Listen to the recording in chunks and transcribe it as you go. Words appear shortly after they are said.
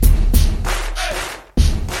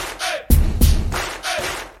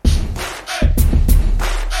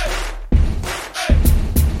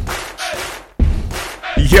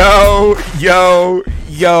Yo,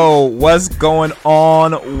 what's going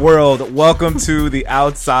on, world? Welcome to the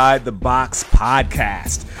Outside the Box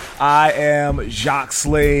podcast. I am Jacques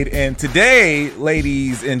Slade, and today,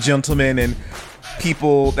 ladies and gentlemen, and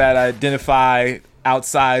people that identify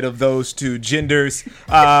outside of those two genders,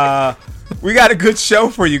 we got a good show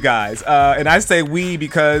for you guys. And I say we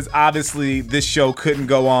because obviously this show couldn't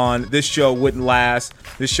go on. This show wouldn't last.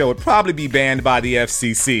 This show would probably be banned by the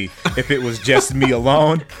FCC if it was just me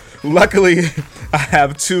alone. Luckily, I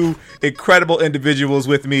have two incredible individuals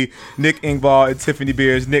with me, Nick Engvall and Tiffany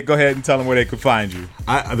Beers. Nick, go ahead and tell them where they can find you.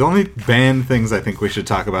 The only banned things I think we should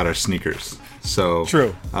talk about are sneakers. So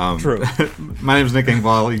True. My name is Nick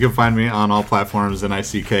Engvall. You can find me on all platforms,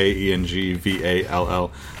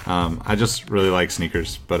 NickEngvall. I just really like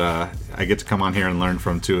sneakers, but I get to come on here and learn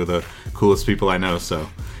from two of the coolest people I know. So,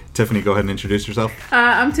 Tiffany, go ahead and introduce yourself.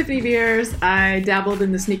 I'm Tiffany Beers. I dabbled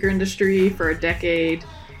in the sneaker industry for a decade,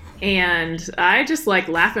 and I just like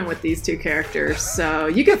laughing with these two characters. So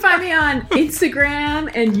you can find me on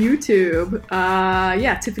Instagram and YouTube.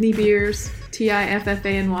 Tiffany Beers,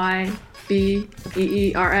 TIFFANY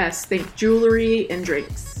BEERS. Think jewelry and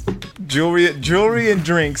drinks. Jewelry and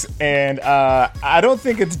drinks, and I don't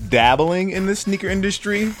think it's dabbling in the sneaker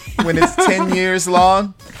industry when it's 10 years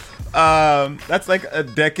long. That's like a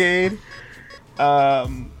decade. I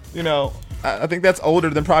think that's older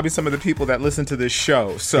than probably some of the people that listen to this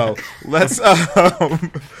show. So let's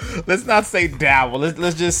not say dabble.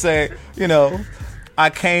 Let's just say, I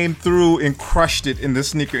came through and crushed it in the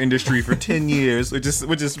sneaker industry for 10 years, which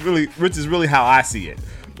is really how I see it.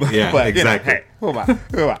 Yeah, but, exactly. Hey, who am I?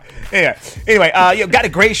 Anyway, got a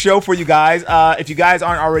great show for you guys. If you guys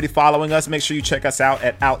aren't already following us, make sure you check us out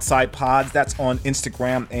at Outside Pods. That's on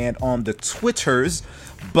Instagram and on the Twitters.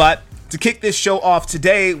 But to kick this show off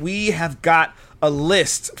today, we have got a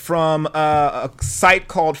list from a site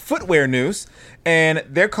called Footwear News, and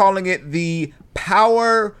they're calling it the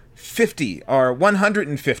Power 50 or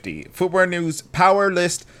 150. Footwear News Power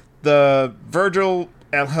List, the Virgil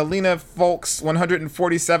Helena Folks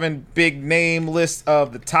 147 big name list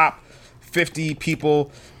of the top 50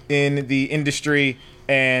 people in the industry,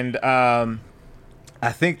 and I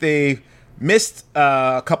think they missed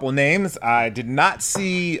a couple names. I did not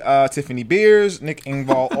see Tiffany Beers, Nick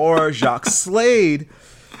Engvall, or Jacques Slade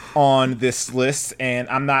on this list, and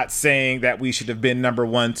I'm not saying that we should have been number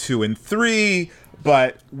 1, 2, and 3,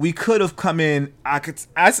 but we could have come in. I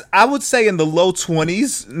would say in the low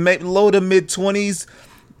 20s, low to mid 20s,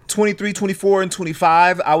 23, 24, and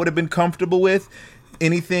 25. I would have been comfortable with.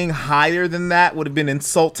 Anything higher than that would have been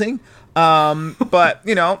insulting. But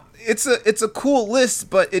it's a cool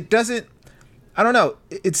list, but it doesn't. I don't know.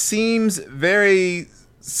 It seems very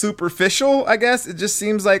superficial, I guess. It just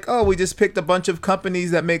seems like, we just picked a bunch of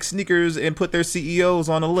companies that make sneakers and put their CEOs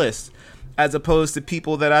on a list, as opposed to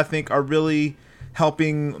people that I think are really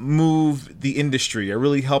helping move the industry, or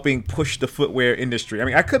really helping push the footwear industry. I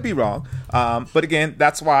mean, I could be wrong, but again,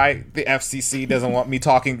 that's why the FCC doesn't want me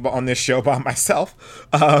talking on this show by myself.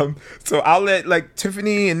 So I'll let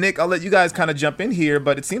Tiffany and Nick, I'll let you guys kind of jump in here,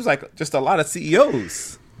 but it seems like just a lot of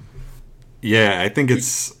CEOs. Yeah, I think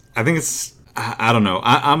it's, I don't know.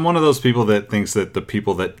 I'm one of those people that thinks that the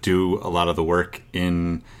people that do a lot of the work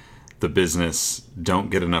in the business don't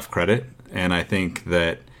get enough credit. And I think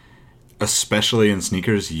that, especially in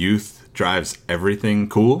sneakers, youth drives everything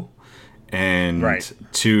cool. And right.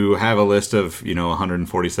 To have a list of,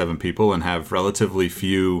 147 people and have relatively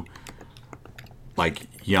few,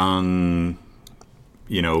 young,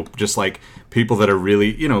 just people that are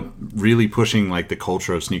really, really pushing the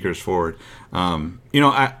culture of sneakers forward. I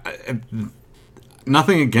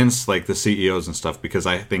nothing against the CEOs and stuff, because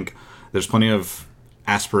I think there's plenty of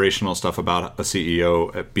aspirational stuff about a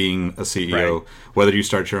CEO, being a CEO, right. Whether you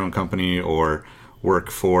start your own company or work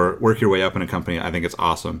your way up in a company. I think it's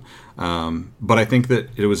awesome. But I think that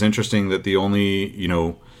it was interesting that the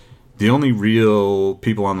only real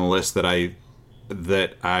people on the list that I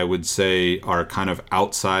would say are kind of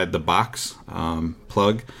outside the box,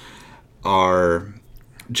 plug, are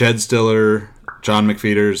Jed Stiller, John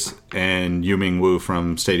McPheeters, and Yu-Ming Wu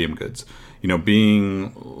from Stadium Goods.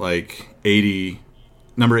 Being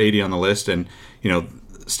number 80 on the list, and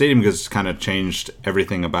Stadium Goods kind of changed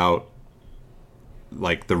everything about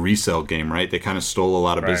the resale game, right? They kind of stole a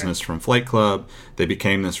lot of business from Flight Club. They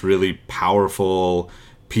became this really powerful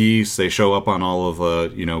piece. They show up on all of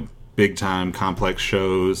the big time complex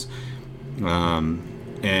shows,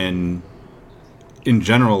 and in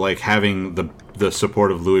general, having the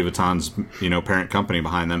support of Louis Vuitton's parent company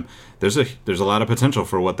behind them, there's a lot of potential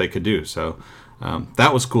for what they could do. So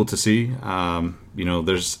that was cool to see.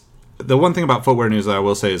 There's the one thing about Footwear News that I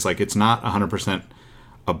will say is, like, it's not 100%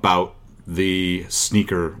 about the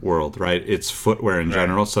sneaker world, right? It's footwear in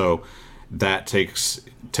general. So that takes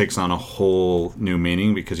on a whole new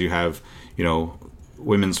meaning, because you have, you know,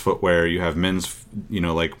 women's footwear, you have men's, you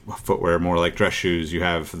know, like footwear more like dress shoes, you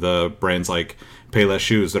have the brands like Payless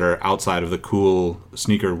shoes that are outside of the cool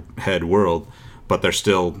sneakerhead world, but they're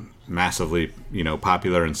still massively, you know,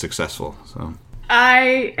 popular and successful. So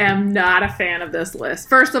I am not a fan of this list.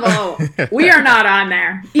 First of all, we are not on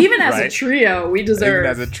there. Even as a trio, we deserve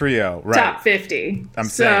even as a trio, top 50. I'm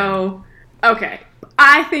saying. Okay.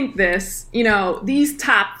 I think this, you know, these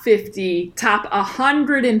top 50, top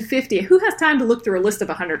 150, who has time to look through a list of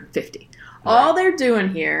 150? Right. All they're doing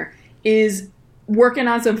here is working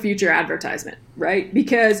on some future advertisement, right?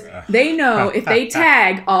 Because they know if they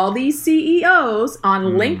tag all these CEOs on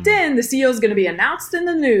LinkedIn, the CEO is going to be announced in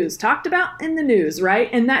the news, talked about in the news, right?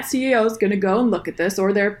 And that CEO is going to go and look at this,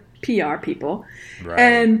 or their PR people,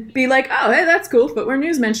 and be like, oh, hey, that's cool. Footwear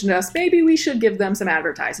News mentioned us. Maybe we should give them some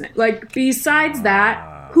advertisement. Like, besides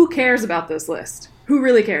that, who cares about this list? Who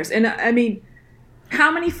really cares? And I mean,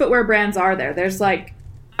 how many footwear brands are there? There's like,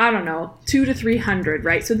 I don't know, 200 to 300,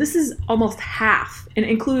 right? So this is almost half, and it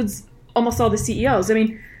includes almost all the CEOs. I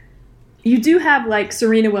mean, you do have like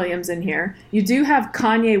Serena Williams in here. You do have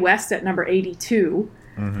Kanye West at number 82.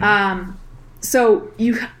 So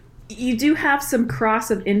you do have some cross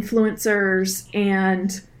of influencers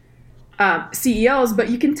and CEOs, but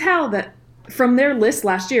you can tell that from their list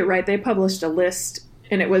last year, right? They published a list,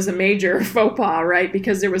 and it was a major faux pas, right?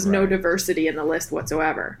 Because there was no diversity in the list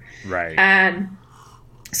whatsoever. Right. And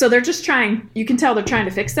so they're just trying, you can tell they're trying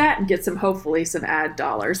to fix that and get hopefully some ad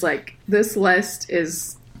dollars. Like, this list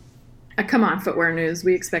is, come on, Footwear News,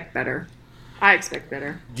 we expect better. I expect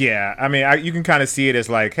better. Yeah, I mean, you can kind of see it as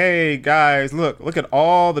like, hey, guys, look at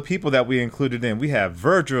all the people that we included in. We have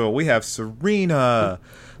Virgil, we have Serena.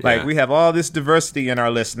 Like, we have all this diversity in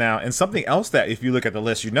our list now. And something else that, if you look at the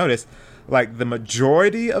list, you notice, like, the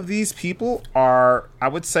majority of these people are, I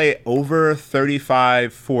would say, over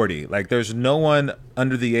 35, 40. Like, there's no one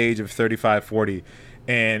under the age of 35, 40.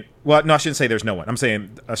 And, well, no, I shouldn't say there's no one. I'm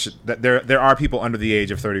saying that there are people under the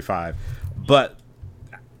age of 35. But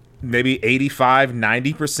maybe 85,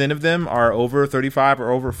 90% of them are over 35 or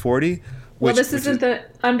over 40. Well, this isn't the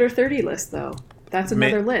under 30 list, though. That's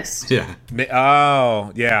another list. Yeah.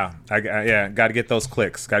 Oh, yeah. Got to get those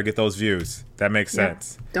clicks. Got to get those views. That makes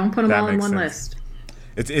sense. Don't put them all in one list.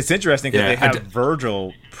 It's interesting because they have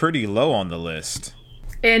Virgil pretty low on the list.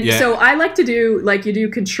 And so I like to do, like, you do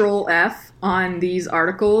Control F on these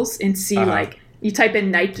articles and see, like, you type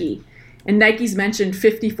in Nike, and Nike's mentioned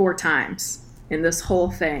 54 times in this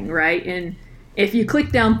whole thing, right? And if you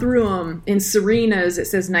click down through them, in Serena's, it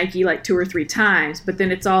says Nike like 2 or 3 times, but then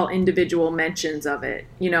it's all individual mentions of it,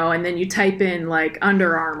 you know, and then you type in like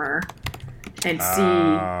Under Armour and see.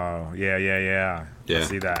 Oh, yeah. I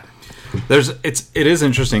see that. It is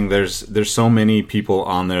interesting. There's so many people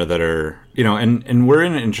on there that are, you know, and we're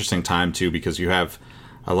in an interesting time too, because you have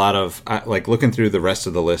a lot of, like, looking through the rest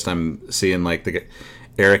of the list, I'm seeing like the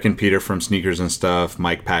Eric and Peter from Sneakers and Stuff,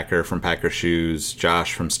 Mike Packer from Packer Shoes,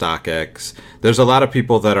 Josh from StockX. There's a lot of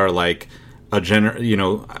people that are like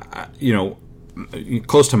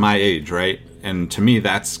close to my age, right? And to me,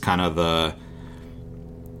 that's kind of the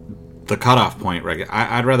cutoff point, right?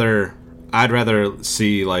 I'd rather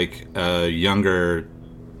see like a younger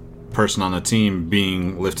person on the team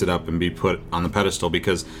being lifted up and be put on the pedestal,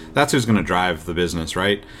 because that's who's going to drive the business,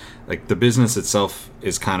 right? Like, the business itself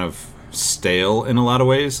is kind of stale in a lot of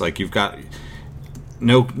ways. Like, you've got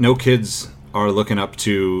no kids are looking up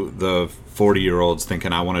to the 40-year-olds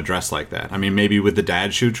thinking, I want to dress like that. I mean, maybe with the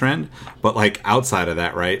dad shoe trend, but like outside of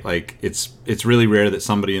that, right? Like, it's really rare that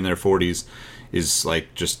somebody in their 40s is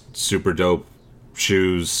like just super dope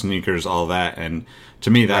shoes, sneakers, all that. And to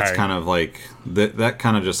me, that's kind of like that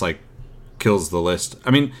kind of just like kills the list.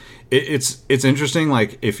 I mean, it's interesting.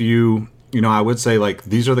 Like, if you know, I would say, like,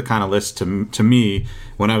 these are the kind of lists to me,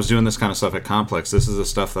 when I was doing this kind of stuff at Complex, this is the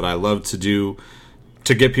stuff that I love to do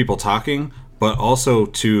to get people talking, but also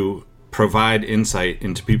to provide insight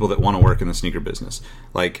into people that want to work in the sneaker business.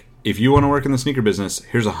 Like, if you want to work in the sneaker business,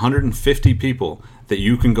 here's 150 people that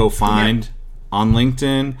you can go find on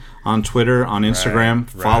LinkedIn, on Twitter, on Instagram,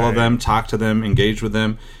 follow them, talk to them, engage with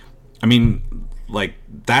them. I mean, like,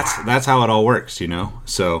 that's how it all works, you know?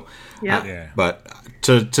 So, but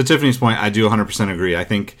to Tiffany's point, I do 100% agree. I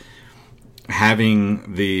think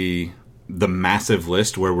having the massive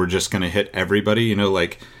list where we're just going to hit everybody, you know,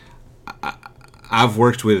 like, I've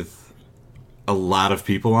worked with a lot of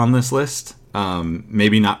people on this list,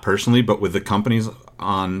 maybe not personally, but with the companies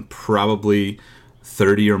on probably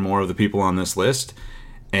 30 or more of the people on this list,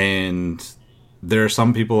 and there are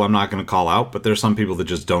some people I'm not going to call out, but there are some people that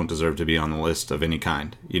just don't deserve to be on the list of any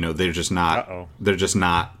kind. They're just not. Uh-oh. They're just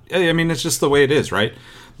not. I mean, it's just the way it is, right?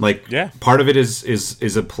 Like, yeah. Part of it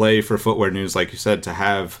is a play for Footwear News, like you said, to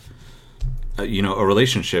have a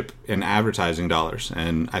relationship in advertising dollars,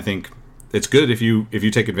 and I think it's good if you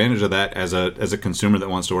take advantage of that as a consumer that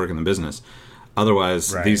wants to work in the business.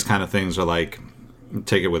 Otherwise, these kind of things are like,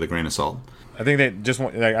 take it with a grain of salt. I think they just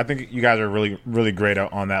want. I think you guys are really, really great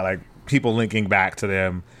on that. Like, people linking back to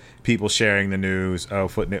them, people sharing the news. Oh,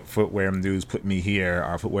 Footwear News put me here.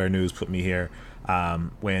 Or Footwear News put me here.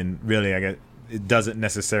 When really, I guess it doesn't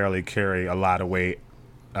necessarily carry a lot of weight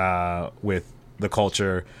with the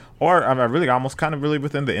culture, or really almost kind of really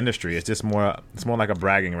within the industry. It's just more. It's more like a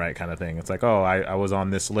bragging right kind of thing. It's like, oh, I was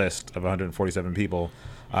on this list of 147 people.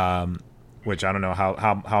 Which I don't know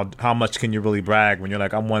how much can you really brag when you're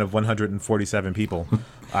like, I'm one of 147 people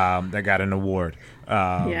that got an award.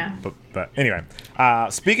 Yeah. But anyway,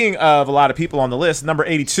 speaking of a lot of people on the list, number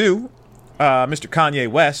 82, Mr. Kanye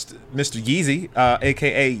West, Mr. Yeezy,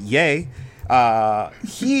 a.k.a. Ye,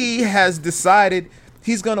 he has decided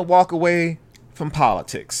he's going to walk away from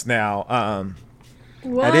politics. Now,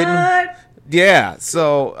 What? Yeah,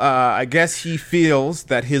 so I guess he feels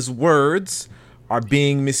that his words are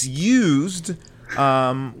being misused,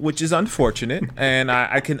 which is unfortunate, and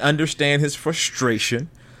I can understand his frustration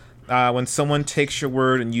when someone takes your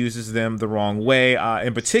word and uses them the wrong way.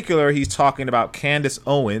 In particular, he's talking about Candace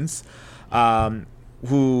Owens,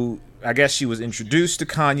 who I guess she was introduced to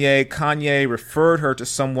Kanye. Kanye referred her to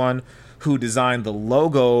someone who designed the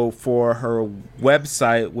logo for her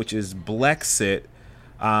website, which is Blexit.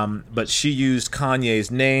 But she used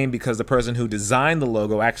Kanye's name because the person who designed the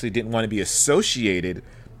logo actually didn't want to be associated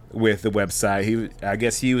with the website. I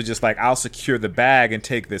guess he was just like, I'll secure the bag and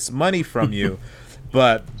take this money from you,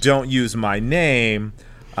 but don't use my name.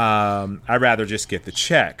 I'd rather just get the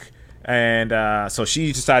check. And so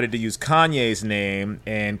she decided to use Kanye's name,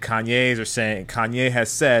 and Kanye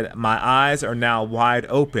has said, my eyes are now wide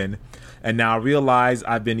open and now realize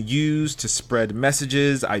I've been used to spread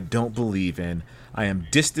messages I don't believe in. I am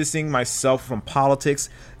distancing myself from politics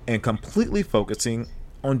and completely focusing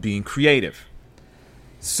on being creative.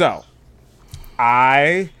 So,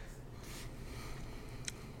 I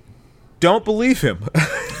don't believe him.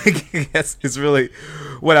 I guess is really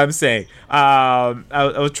what I'm saying. I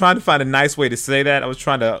was trying to find a nice way to say that. I was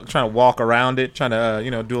trying to walk around it, trying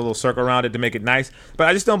to do a little circle around it to make it nice. But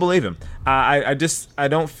I just don't believe him. I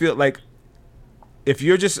don't feel like if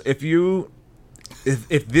this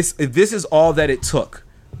is all that it took,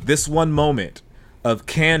 this one moment of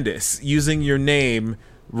Candace using your name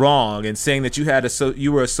wrong and saying that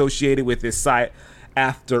you were associated with this site,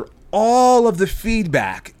 after all of the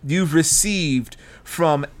feedback you've received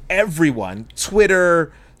from everyone,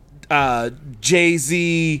 Twitter,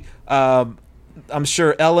 Jay-Z, I'm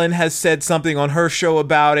sure Ellen has said something on her show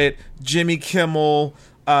about it, Jimmy Kimmel,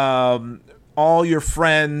 all your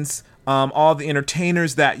friends, all the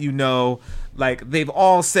entertainers that like, they've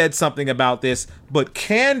all said something about this, but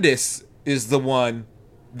Candace is the one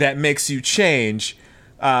that makes you change.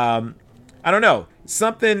 I don't know.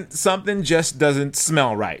 Something just doesn't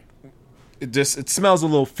smell right. It smells a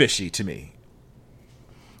little fishy to me.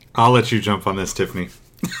 I'll let you jump on this, Tiffany.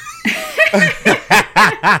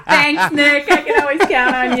 Thanks, Nick. I can always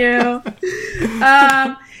count on you.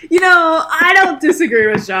 I don't disagree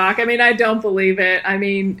with Jacques. I mean, I don't believe it. I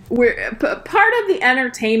mean, part of the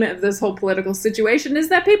entertainment of this whole political situation is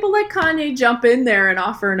that people like Kanye jump in there and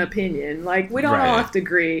offer an opinion. Like, we don't all have to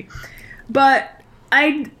agree. But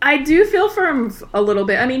I do feel for him a little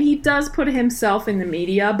bit. I mean, he does put himself in the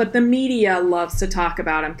media, but the media loves to talk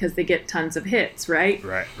about him because they get tons of hits, right?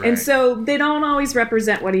 Right. And so they don't always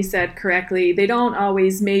represent what he said correctly. They don't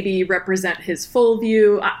always maybe represent his full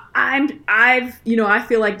view. I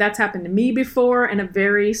feel like that's happened to me before in a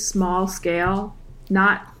very small scale,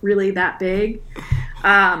 not really that big.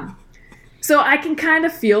 So I can kind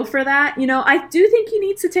of feel for that. I do think he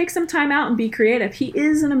needs to take some time out and be creative. He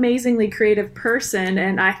is an amazingly creative person,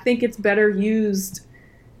 and I think it's better used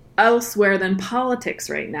elsewhere than politics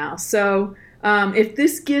right now. So if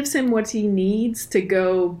this gives him what he needs to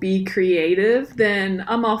go be creative, then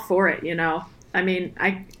I'm all for it, I mean,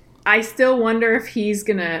 I still wonder if he's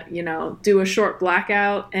going to, do a short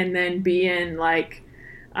blackout and then be in, like,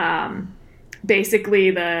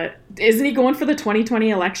 basically isn't he going for the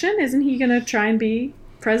 2020 election? Isn't he going to try and be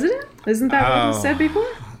president? Isn't that what he said before?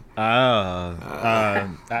 Yeah.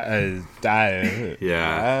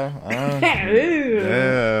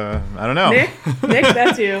 I don't know. Nick,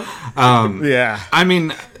 that's you. Yeah. I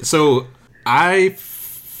mean, so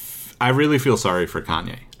I really feel sorry for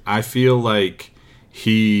Kanye. I feel like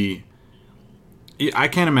I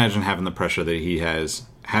can't imagine having the pressure that he has,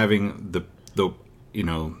 having the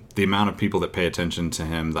the amount of people that pay attention to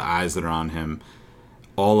him, the eyes that are on him,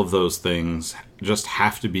 all of those things just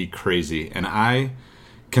have to be crazy. And I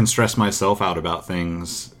can stress myself out about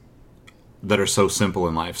things that are so simple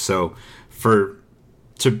in life. So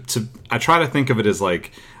I try to think of it as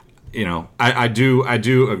like, I do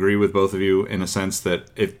agree with both of you in a sense that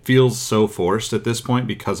it feels so forced at this point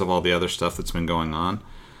because of all the other stuff that's been going on.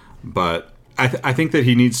 But I think that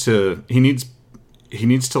he needs to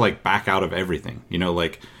like back out of everything.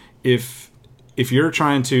 Like if you're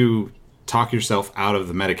trying to talk yourself out of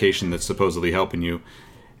the medication that's supposedly helping you,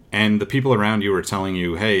 and the people around you are telling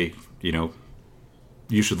you, hey, you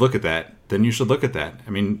should look at that, then you should look at that.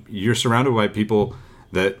 I mean, you're surrounded by people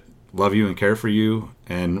that love you and care for you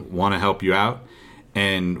and want to help you out.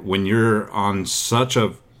 And when you're on such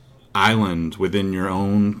a island within your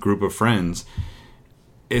own group of friends,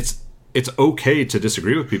 it's okay to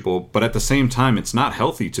disagree with people, but at the same time, it's not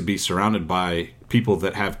healthy to be surrounded by people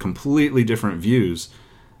that have completely different views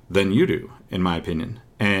than you do, in my opinion.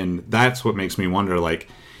 And that's what makes me wonder, like,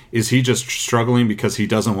 is he just struggling because he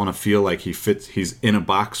doesn't want to feel like he's in a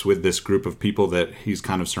box with this group of people that he's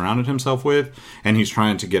kind of surrounded himself with, and he's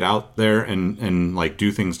trying to get out there and like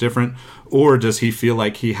do things different? Or does he feel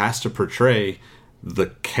like he has to portray the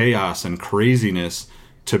chaos and craziness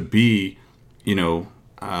to be, to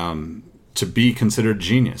be considered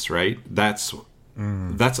genius, right? That's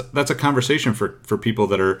a conversation for people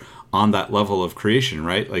that are on that level of creation,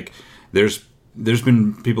 right? Like there's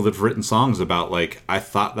been people that have written songs about, like, I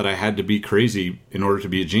thought that I had to be crazy in order to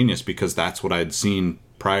be a genius because that's what I'd seen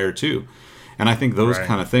prior to. And I think those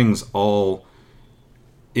kind of things all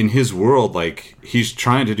in his world, like, he's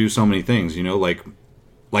trying to do so many things,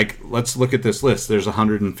 like let's look at this list. There's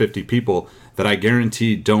 150 people that I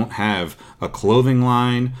guarantee don't have a clothing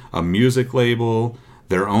line, a music label,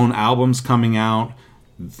 their own albums coming out,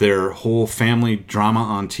 their whole family drama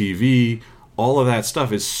on TV. All of that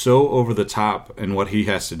stuff is so over the top in what he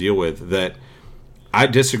has to deal with that I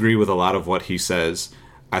disagree with a lot of what he says.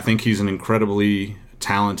 I think he's an incredibly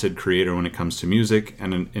talented creator when it comes to music,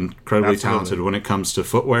 and an incredibly talented when it comes to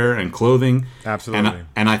footwear and clothing. Absolutely.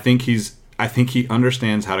 And I think he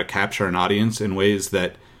understands how to capture an audience in ways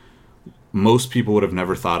that most people would have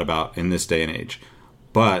never thought about in this day and age.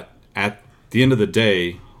 But at the end of the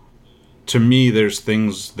day, to me, there's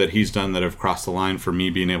things that he's done that have crossed the line for me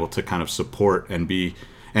being able to kind of support and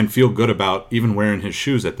feel good about even wearing his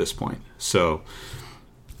shoes at this point. So,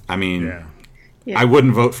 I mean, Yeah. I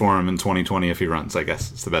wouldn't vote for him in 2020 if he runs, I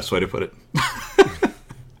guess. It's the best way to put it.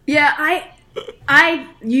 Yeah,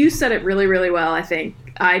 you said it really, really well, I think.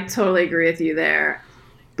 I totally agree with you there.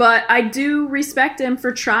 But I do respect him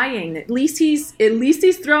for trying. At least he's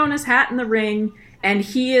throwing his hat in the ring, and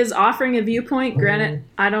he is offering a viewpoint. Granted,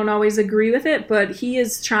 I don't always agree with it, but he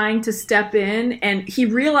is trying to step in, and he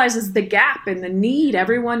realizes the gap and the need.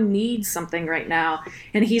 Everyone needs something right now,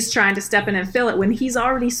 and he's trying to step in and fill it when he's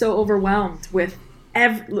already so overwhelmed with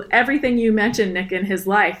everything you mentioned, Nick, in his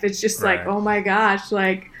life. It's just like, oh my gosh,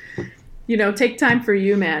 like, take time for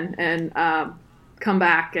you, man, and come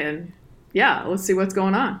back and let's see what's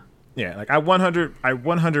going on. Yeah, like I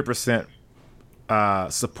 100%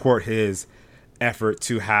 support his effort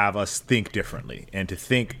to have us think differently and to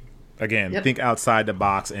think outside the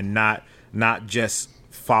box and not just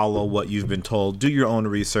follow what you've been told. Do your own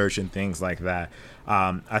research and things like that.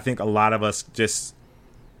 I think a lot of us just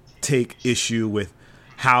take issue with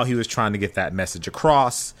how he was trying to get that message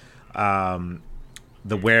across.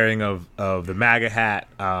 The wearing of the MAGA hat,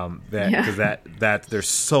 that there's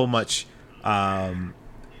so much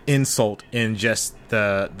insult in just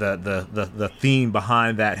the theme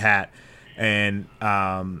behind that hat. And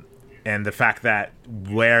the fact that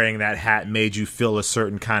wearing that hat made you feel a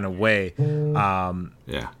certain kind of way,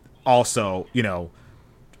 also, it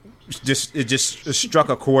just struck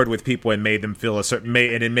a chord with people and made them feel a certain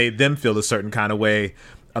kind of way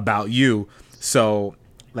about you. So,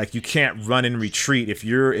 like, you can't run and retreat there's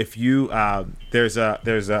a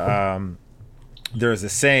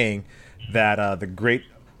saying that the great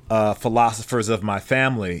philosophers of my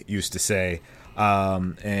family used to say.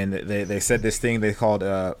 And they said this thing they called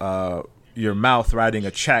your mouth writing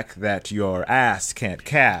a check that your ass can't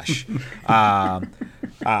cash.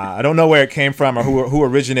 I don't know where it came from or who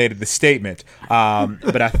originated the statement,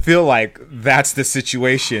 but I feel like that's the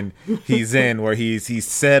situation he's in, where he's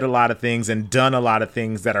said a lot of things and done a lot of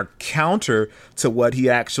things that are counter to what he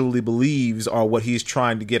actually believes or what he's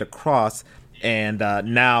trying to get across. and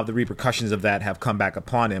now the repercussions of that have come back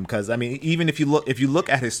upon him. Because I mean, even if you look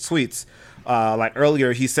at his tweets, like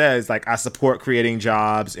earlier, he says like, I support creating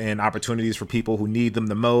jobs and opportunities for people who need them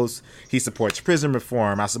the most. He supports prison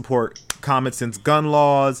reform. I support common sense gun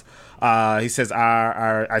laws. He says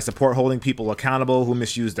I support holding people accountable who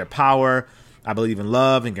misuse their power. I believe in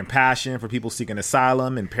love and compassion for people seeking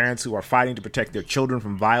asylum and parents who are fighting to protect their children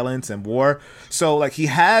from violence and war. So like, he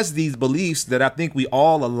has these beliefs that I think we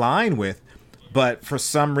all align with, but for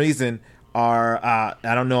some reason are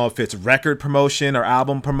I don't know if it's record promotion or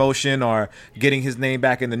album promotion or getting his name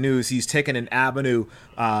back in the news, he's taken an avenue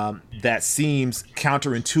that seems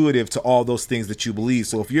counterintuitive to all those things that you believe.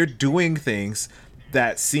 So if you're doing things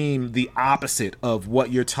that seem the opposite of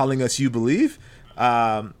what you're telling us you believe,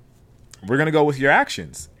 we're going to go with your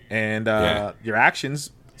actions, and your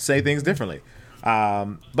actions say things differently.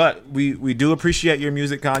 But we do appreciate your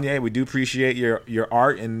music, Kanye. We do appreciate your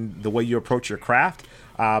art and the way you approach your craft.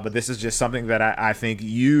 But this is just something that I think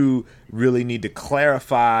you really need to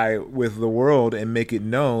clarify with the world and make it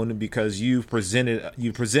known, because you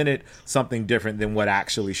presented something different than what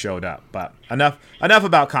actually showed up. But enough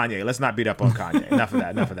about Kanye. Let's not beat up on Kanye. Enough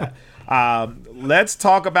of that. Let's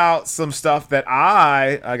talk about some stuff that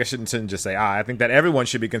I shouldn't just say I think that everyone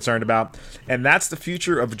should be concerned about, and that's the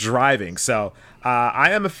future of driving. So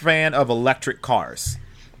I am a fan of electric cars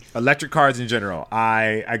in general.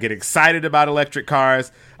 I get excited about electric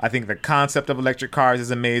cars. I think the concept of electric cars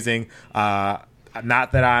is amazing. Not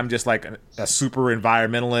that I'm just like a super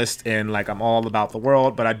environmentalist and like I'm all about the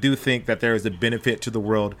world, but I do think that there is a benefit to the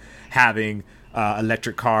world having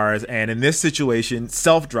electric cars, and in this situation,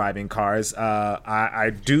 self-driving cars.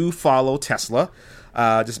 I do follow Tesla,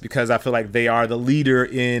 just because I feel like they are the leader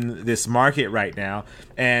in this market right now.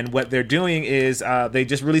 And what they're doing is they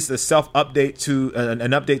just released a self-update to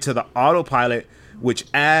an update to the autopilot, which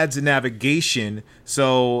adds navigation.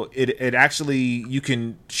 So it actually, you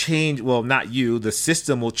can change, well, not you, the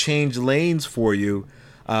system will change lanes for you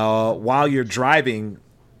while you're driving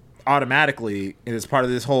automatically, and it's part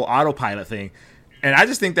of this whole autopilot thing. And I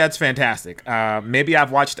just think that's fantastic. Maybe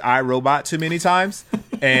I've watched iRobot too many times,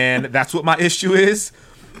 and that's what my issue is.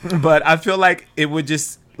 But I feel like it would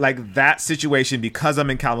just, like that situation, because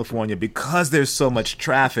I'm in California, because there's so much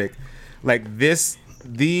traffic, like these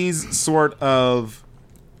sort of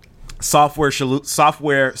software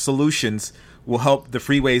solutions will help the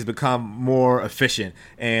freeways become more efficient.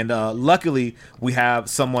 And luckily, we have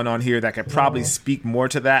someone on here that can probably speak more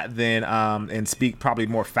to that than and speak probably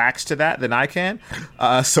more facts to that than I can.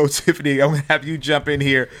 So Tiffany, I'm gonna have you jump in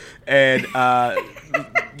here and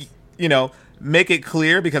make it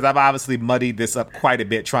clear, because I've obviously muddied this up quite a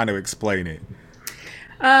bit trying to explain it.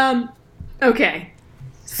 Okay.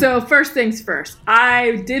 So first things first,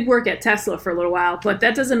 I did work at Tesla for a little while, but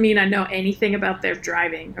that doesn't mean I know anything about their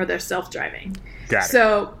driving or their self-driving. Got it.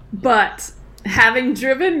 So, but having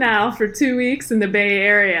driven now for 2 weeks in the Bay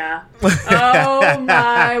Area, oh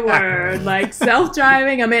my word, like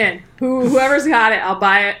self-driving, I'm in. Whoever's got it, I'll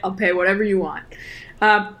buy it. I'll pay whatever you want.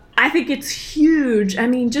 I think it's huge. I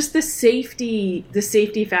mean, just the safety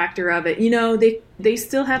factor of it. They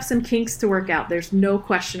still have some kinks to work out. There's no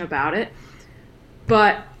question about it.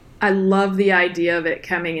 But I love the idea of it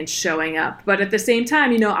coming and showing up. But at the same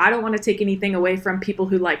time, I don't want to take anything away from people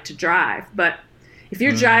who like to drive. But if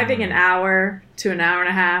you're driving an hour to an hour and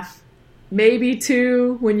a half, maybe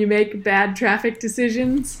 2 when you make bad traffic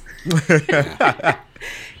decisions,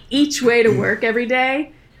 each way to work every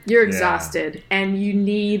day, you're exhausted. And you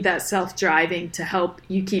need that self-driving to help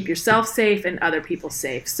you keep yourself safe and other people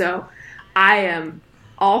safe. So I am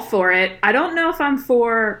all for it. I don't know if I'm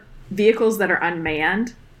for vehicles that are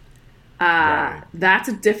unmanned. Right. That's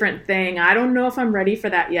a different thing. I don't know if I'm ready for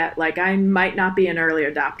that yet. Like, I might not be an early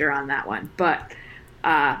adopter on that one, but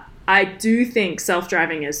I do think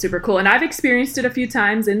self-driving is super cool. And I've experienced it a few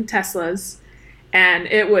times in Teslas, and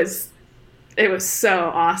it was so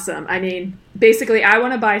awesome. I mean, basically, I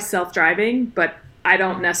want to buy self-driving, but I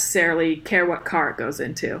don't necessarily care what car it goes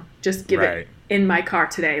into. Just give it in my car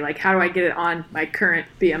today. Like, how do I get it on my current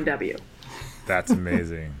BMW? That's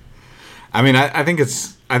amazing. I mean, I think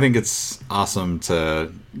it's awesome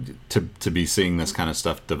to be seeing this kind of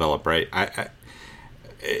stuff develop, right?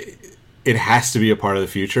 It has to be a part of the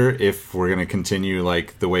future if we're going to continue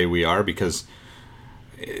like the way we are, because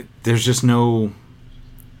there's no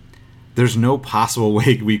possible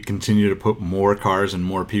way we continue to put more cars and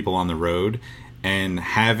more people on the road, and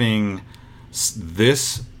having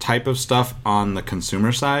this type of stuff on the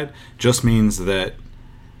consumer side just means that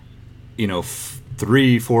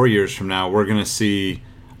 3-4 years from now, we're going to see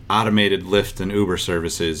automated Lyft and Uber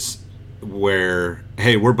services where,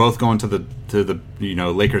 hey, we're both going to the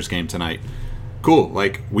Lakers game tonight. Cool.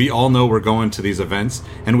 Like, we all know we're going to these events,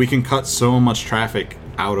 and we can cut so much traffic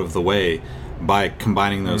out of the way by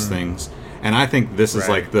combining those things. And I think this is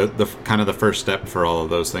like the kind of the first step for all of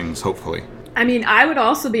those things, hopefully. I mean, I would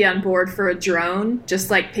also be on board for a drone,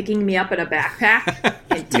 just like picking me up in a backpack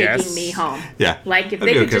and taking me home. Yeah. Like, if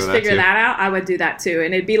they could just figure that out, I would do that too.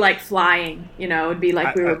 And it'd be like flying, it'd be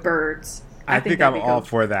like we were birds. I think I'm all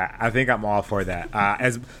for that.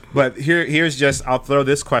 But here's just, I'll throw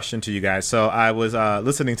this question to you guys. So I was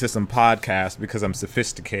listening to some podcasts because I'm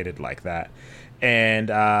sophisticated like that. And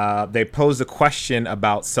they posed a question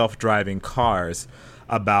about self-driving cars,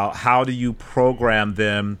 about how do you program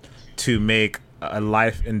them to make a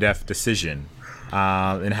life and death decision,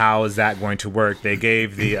 and how is that going to work? They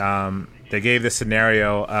gave the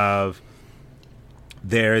scenario of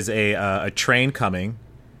there's a train coming,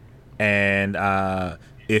 and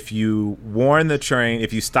if you warn the train,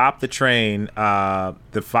 if you stop the train,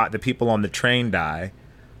 the people on the train die,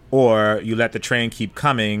 or you let the train keep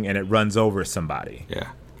coming and it runs over somebody. Yeah.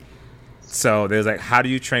 So there's like, how do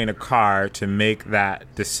you train a car to make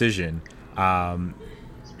that decision?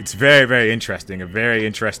 It's very, very interesting. A very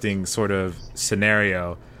interesting sort of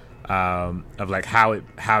scenario of like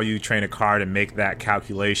how you train a car to make that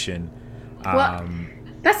calculation. Well,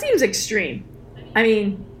 that seems extreme. I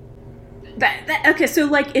mean, okay. So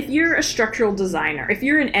like, if you're a structural designer, if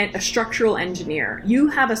you're a structural engineer, you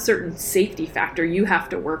have a certain safety factor you have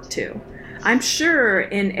to work to. I'm sure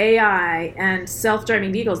in AI and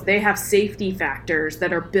self-driving vehicles, they have safety factors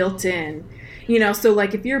that are built in. So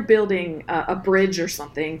like, if you're building a bridge or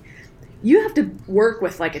something, you have to work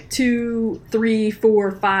with like a 2, 3,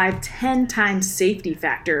 4, 5, 10 times safety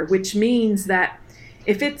factor, which means that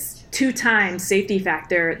if it's 2 times safety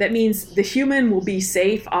factor, that means the human will be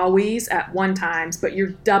safe always at 1 times, but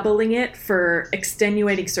you're doubling it for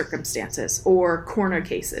extenuating circumstances or corner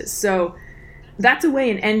cases. So that's a way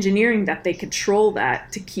in engineering that they control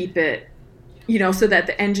that to keep it, so that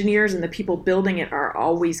the engineers and the people building it are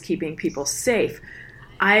always keeping people safe.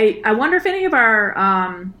 I wonder if any of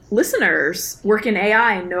our listeners work in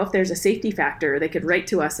AI and know if there's a safety factor. They could write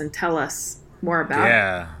to us and tell us more about it.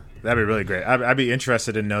 Yeah, that'd be really great. I'd be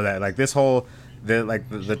interested to know that. Like, this whole,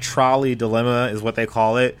 the trolley dilemma is what they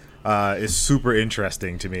call it, is super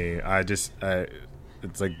interesting to me. It's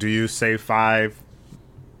like, do you save 5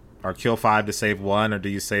 or kill 5 to save 1, or do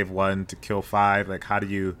you save 1 to kill 5? Like, how do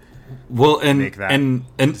you make that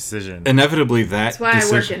decision? Inevitably, that's why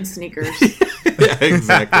I work in sneakers. Yeah,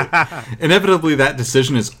 exactly. Inevitably, that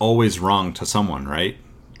decision is always wrong to someone, right?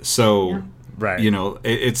 So, right.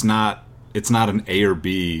 It's not an A or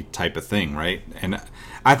B type of thing, right? And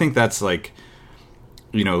I think that's like,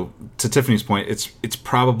 to Tiffany's point, it's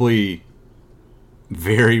probably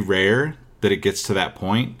very rare that it gets to that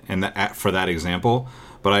point, and that for that example.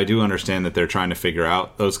 But I do understand that they're trying to figure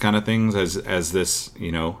out those kind of things as this,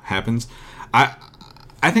 happens. I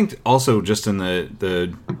think also just in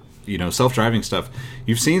the self-driving stuff,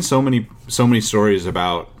 you've seen so many stories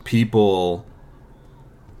about people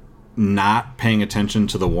not paying attention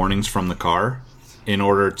to the warnings from the car in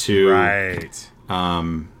order to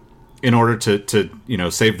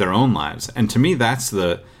save their own lives. And to me, that's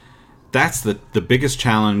the biggest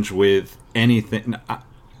challenge with anything,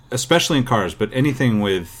 especially in cars, but anything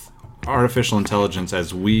with artificial intelligence.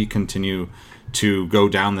 As we continue to go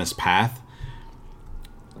down this path,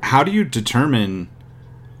 how do you determine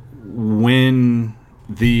when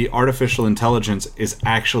the artificial intelligence is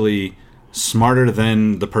actually smarter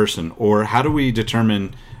than the person? Or how do we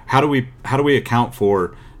determine, how do we account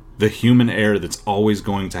for the human error that's always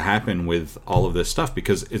going to happen with all of this stuff?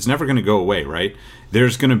 Because it's never going to go away, right?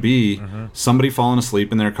 There's going to be somebody falling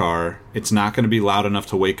asleep in their car. It's not going to be loud enough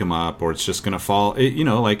to wake them up, or it's just going to fall.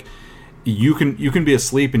 Like, you can be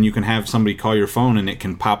asleep and you can have somebody call your phone and it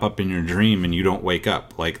can pop up in your dream and you don't wake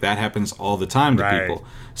up. Like, that happens all the time to people.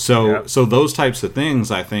 So those types of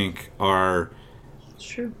things, I think, are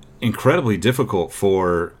incredibly difficult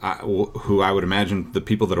for who I would imagine the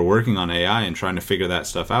people that are working on AI and trying to figure that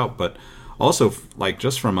stuff out. But also, like,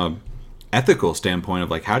 just from a ethical standpoint of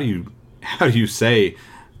like, how do you say,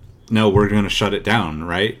 no, we're going to shut it down,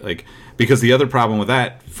 right? Like, because the other problem with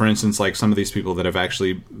that, for instance, like some of these people that have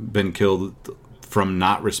actually been killed from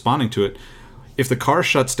not responding to it, if the car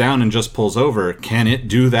shuts down and just pulls over, can it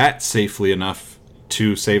do that safely enough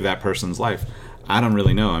to save that person's life? I don't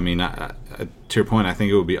really know. I mean, to your point, I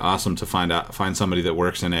think it would be awesome to find somebody that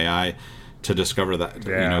works in AI to discover that,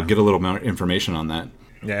 get a little more information on that.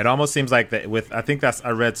 Yeah, it almost seems like that I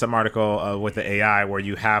read some article with the AI where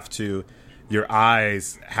your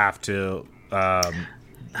eyes have to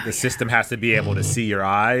the system has to be able to see your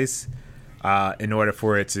eyes in order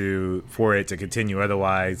for it to continue.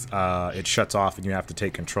 Otherwise, it shuts off and you have to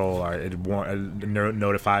take control, or it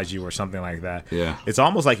notifies you or something like that. Yeah, it's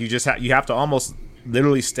almost like you have to almost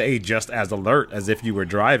literally stay just as alert as if you were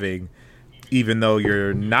driving, even though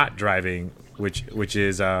you're not driving, which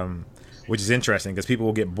is interesting because people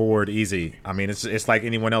will get bored easy. I mean, it's like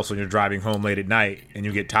anyone else when you're driving home late at night and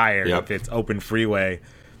you get tired. Yep. If it's open freeway,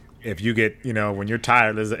 if you get, when you're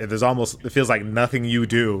tired, it feels like nothing you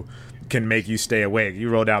do can make you stay awake. You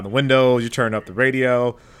roll down the windows, you turn up the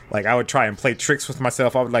radio. Like, I would try and play tricks with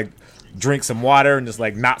myself. I would like drink some water and just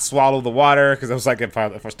like not swallow the water, because I was like, if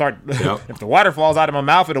I start if the water falls out of my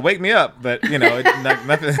mouth, it'll wake me up. But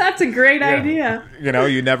nothing. That's a great idea.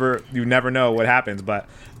 You never know what happens. But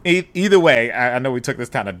either way, I know we took this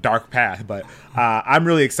kind of dark path, but I'm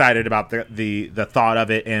really excited about the thought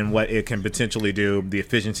of it and what it can potentially do, the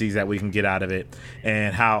efficiencies that we can get out of it,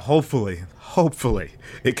 and how hopefully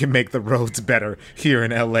it can make the roads better here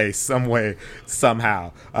in LA some way,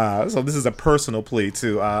 somehow. So this is a personal plea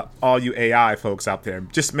to all you AI folks out there.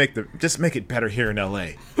 Just make it better here in LA.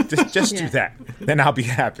 Just do that. Then I'll be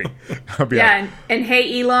happy. And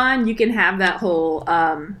hey, Elon, you can have that whole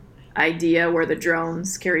idea where the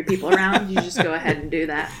drones carry people around. You just go ahead and do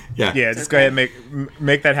that. Just go ahead and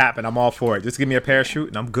make that happen. I'm all for it. Just give me a parachute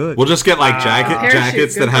and I'm good. We'll just get like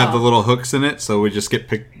jackets that have the little hooks in it, so we just get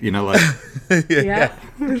picked, like yeah.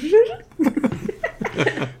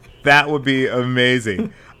 That would be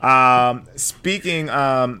amazing. Speaking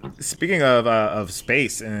of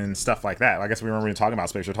space and stuff like that, I guess we weren't really talking about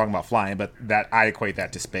space. We're talking about flying, but I equate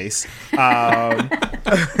that to space,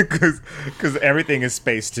 because everything is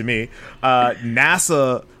space to me.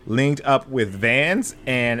 NASA linked up with Vans,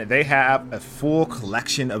 and they have a full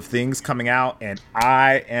collection of things coming out, and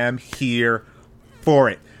I am here for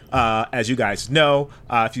it. As you guys know,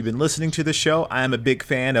 if you've been listening to the show, I am a big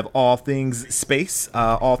fan of all things space,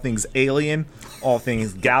 all things alien, all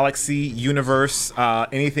things galaxy, universe,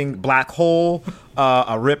 anything black hole,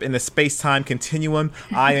 a rip in the space-time continuum.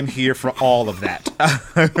 I am here for all of that.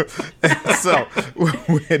 So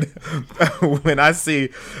when I see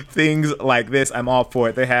things like this, I'm all for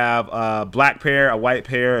it. They have a black pair, a white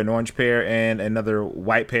pair, an orange pair, and another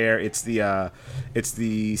white pair. It's the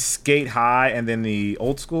Skate High and then the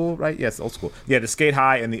old school, right? Yes, old school. Yeah, the Skate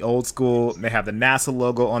High and the old school. They have the NASA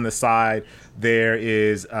logo on the side. There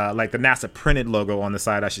is like the NASA printed logo on the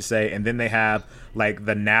side, I should say. And then they have like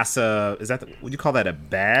the NASA, would you call that a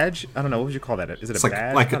badge? I don't know. What would you call that? Is it a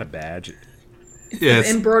badge? Like not a badge. Yeah, an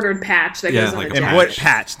embroidered patch that goes on like the jacket. Embroidered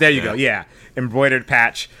patch. There you go. Yeah. Embroidered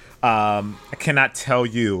patch. I cannot tell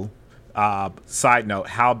you, side note,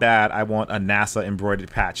 how bad I want a NASA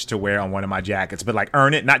embroidered patch to wear on one of my jackets, but like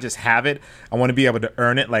earn it, not just have it. I want to be able to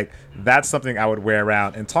earn it. Like, that's something I would wear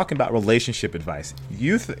around. And talking about relationship advice,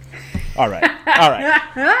 all right.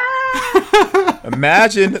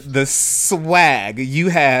 Imagine the swag you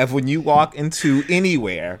have when you walk into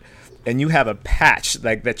anywhere and you have a patch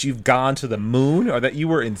like that you've gone to the moon, or that you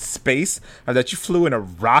were in space, or that you flew in a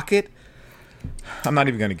rocket. I'm not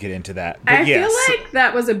even going to get into that. But I feel like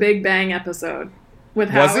that was a Big Bang episode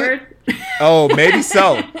with Was Howard. Oh, maybe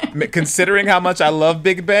so. Considering how much I love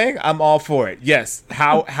Big Bang, I'm all for it. Yes,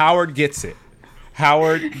 Howard gets it.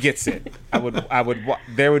 Howard gets it.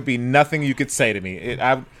 There would be nothing you could say to me.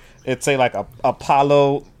 It'd say like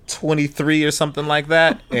Apollo 23 or something like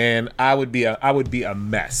that, and I would be a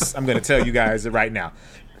mess. I'm going to tell you guys it right now.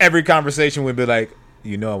 Every conversation would be like,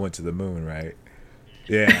 I went to the moon, right?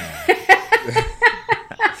 Yeah.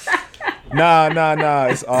 No,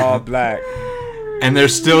 it's all black. And they're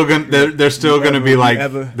still gonna be like,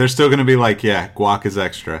 yeah, guac is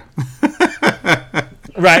extra.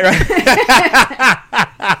 Right.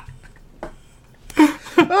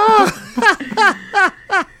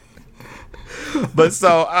 But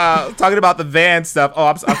so, talking about the van stuff. Oh,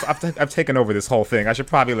 I've taken over this whole thing. I should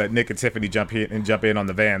probably let Nick and Tiffany jump in on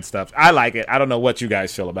the van stuff. I like it. I don't know what you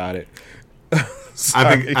guys feel about it.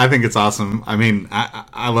 I think it's awesome. I mean,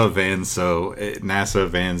 I love Vans, so NASA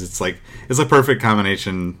Vans. It's a perfect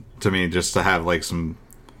combination to me, just to have like some.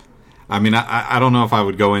 I mean, I don't know if I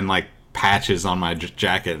would go in like patches on my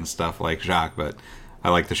jacket and stuff like Jacques, but I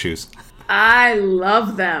like the shoes. I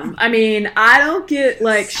love them. I mean, I don't get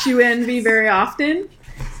like shoe envy very often,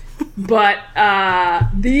 but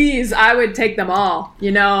these, I would take them all.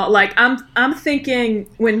 Like I'm thinking,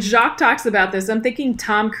 when Jacques talks about this, I'm thinking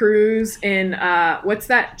Tom Cruise in what's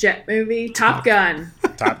that jet movie? Top Gun.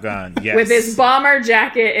 Top Gun, yes. With his bomber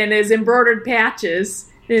jacket and his embroidered patches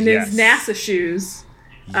and his NASA shoes.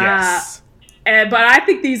 Yes. But I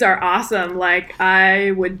think these are awesome. Like,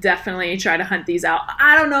 I would definitely try to hunt these out.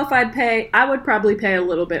 I don't know if I'd pay. I would probably pay a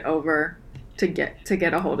little bit over to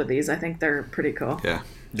get a hold of these. I think they're pretty cool. Yeah.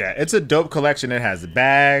 Yeah, it's a dope collection. It has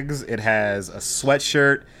bags. It has a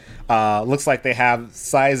sweatshirt. Looks like they have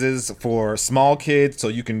sizes for small kids, so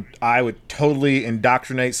I would totally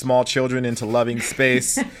indoctrinate small children into loving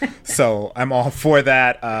space. So I'm all for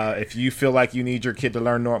that. If you feel like you need your kid to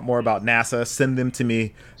learn more about NASA, send them to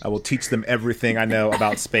me. I will teach them everything I know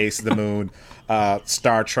about space, the moon,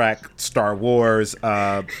 Star Trek, Star Wars,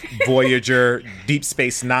 Voyager, Deep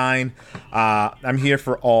Space Nine. I'm here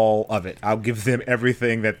for all of it. I'll give them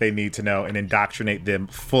everything that they need to know and indoctrinate them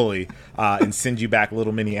fully, and send you back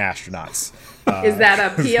little mini astronauts. Is that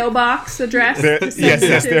a P.O. box address?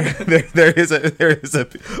 Yes. There is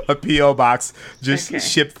a P.O. box. Just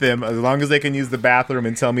ship them. As long as they can use the bathroom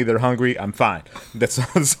and tell me they're hungry, I'm fine. That's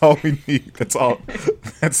all we need. That's all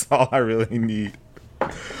I really need.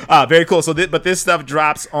 Very cool. So, but this stuff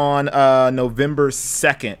drops on November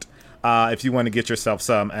 2nd. If you want to get yourself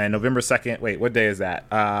some. And November 2nd, wait, what day is that?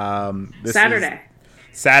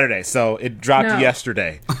 Saturday. So it dropped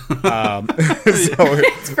yesterday.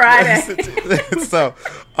 It's Friday. So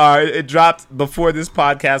it dropped before this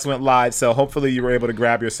podcast went live. So hopefully you were able to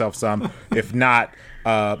grab yourself some. If not,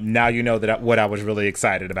 now you know what I was really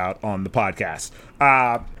excited about on the podcast.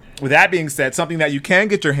 With that being said, something that you can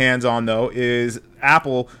get your hands on, though, is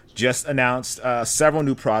Apple just announced several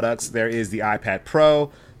new products. There is the iPad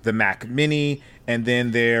Pro, the Mac Mini, and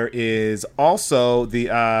then there is also the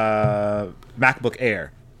MacBook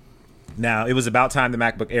Air. Now, it was about time the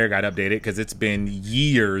MacBook Air got updated because it's been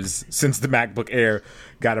years since the MacBook Air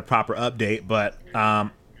got a proper update. But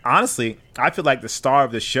honestly, I feel like the star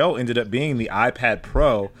of the show ended up being the iPad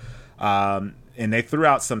Pro. And they threw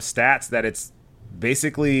out some stats that it's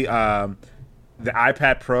basically the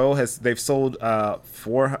iPad Pro they've sold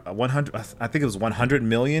for 100, I think it was 100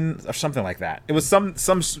 million or something like that. It was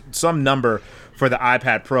some number for the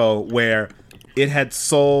iPad Pro where it had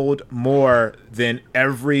sold more than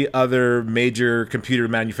every other major computer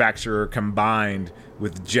manufacturer combined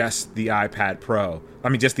with just the iPad Pro. I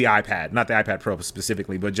mean, just the iPad, not the iPad Pro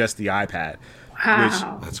specifically, but just the iPad.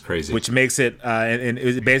 Wow. That's crazy. Which makes it, and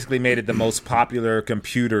it basically made it the most popular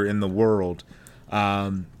computer in the world,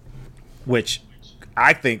 which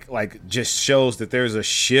I think just shows that there's a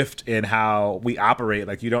shift in how we operate.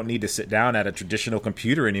 Like, you don't need to sit down at a traditional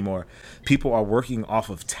computer anymore. People are working off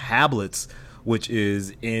of tablets, which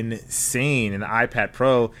is insane. And the iPad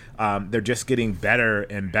Pro, they're just getting better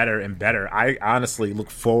and better and better. I honestly look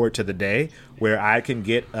forward to the day where I can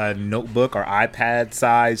get a notebook or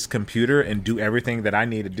iPad-sized computer and do everything that I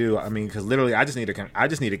need to do. I mean, because literally, I just need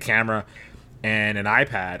a camera and an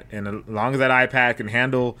iPad, and as long as that iPad can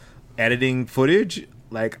handle editing footage,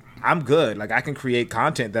 I'm good. I can create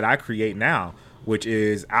content that I create now, which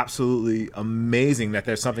is absolutely amazing that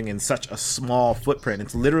there's something in such a small footprint.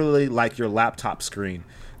 It's literally like your laptop screen,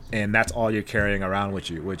 and that's all you're carrying around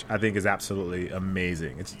with you, which I think is absolutely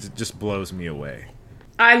amazing. It just blows me away.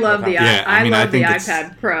 I love the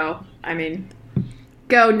iPad Pro. I mean,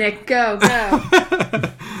 go Nick, go.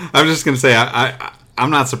 I was just gonna say I'm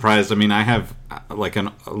not surprised. I mean, I have a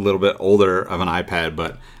little bit older of an iPad,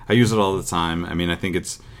 but I use it all the time. I mean, I think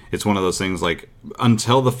it's one of those things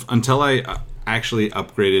until I actually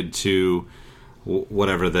upgraded to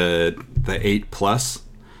whatever the 8 Plus,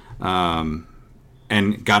 and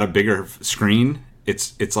got a bigger screen.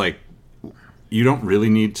 It's like you don't really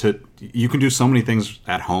need to. You can do so many things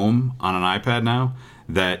at home on an iPad now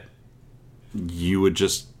that you would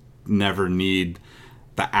just never need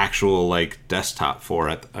the actual desktop for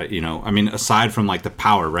it. I mean, aside from the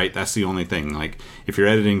power, right? That's the only thing. If you're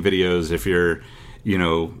editing videos, if you're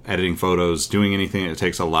editing photos, doing anything that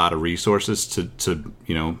takes a lot of resources to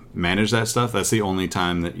manage that stuff, that's the only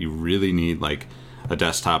time that you really need a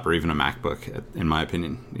desktop or even a MacBook, in my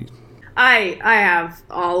opinion. I have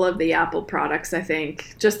all of the Apple products, I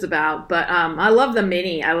think, just about. But I love the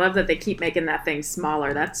Mini. I love that they keep making that thing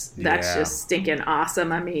smaller. That's just stinking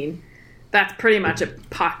awesome. I mean, that's pretty much a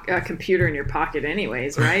computer in your pocket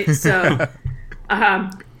anyways, right? So,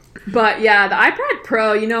 but yeah, the iPad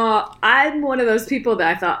Pro, I'm one of those people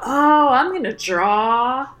that I thought, I'm going to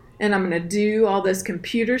draw and I'm going to do all this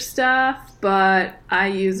computer stuff, but I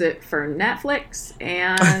use it for Netflix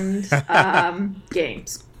and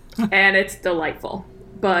games. And it's delightful,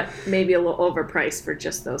 but maybe a little overpriced for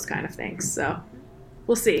just those kind of things. So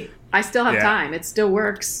we'll see. I still have time. It still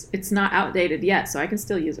works. It's not outdated yet, so I can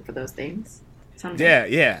still use it for those things.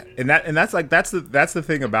 Someday. Yeah, and that's the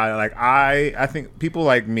thing about it. I think people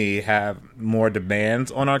like me have more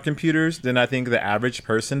demands on our computers than I think the average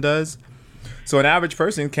person does. So an average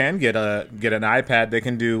person can get an iPad. They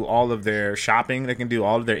can do all of their shopping. They can do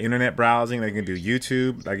all of their internet browsing. They can do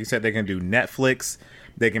YouTube. Like you said, they can do Netflix.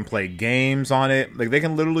 They can play games on it. Like they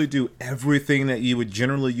can literally do everything that you would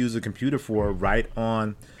generally use a computer for right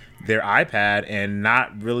on their iPad and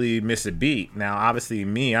not really miss a beat. Now, obviously,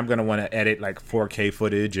 I'm going to want to edit like 4K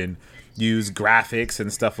footage and use graphics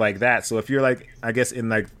and stuff like that. So if you're like, I guess, in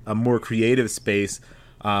like a more creative space,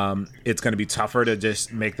 it's going to be tougher to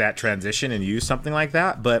just make that transition and use something like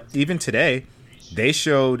that. But even today, they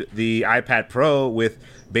showed the iPad Pro with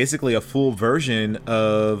basically a full version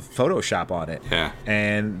of Photoshop on it. Yeah.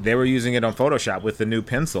 And they were using it on Photoshop with the new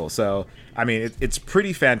pencil. So, I mean, it's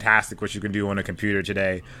pretty fantastic what you can do on a computer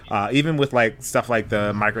today. Even with like stuff like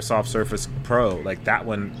the Microsoft Surface Pro, like that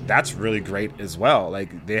one, that's really great as well.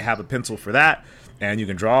 Like they have a pencil for that, and you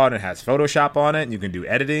can draw it, and it has Photoshop on it, and you can do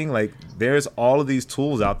editing. Like there's all of these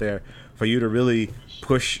tools out there for you to really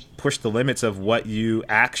push the limits of what you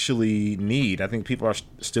actually need. I think people are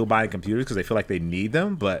still buying computers because they feel like they need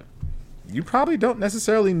them, but you probably don't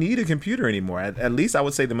necessarily need a computer anymore. At least I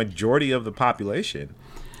would say the majority of the population.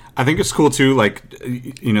 I think it's cool too, like,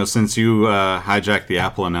 you know, since you hijacked the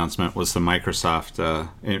Apple announcement, was some Microsoft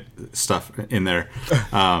stuff in there.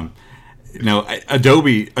 You know,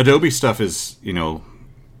 Adobe stuff is, you know,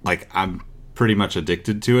 like I'm pretty much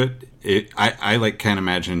addicted to it. I like can't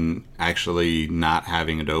imagine actually not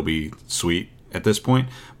having Adobe Suite at this point,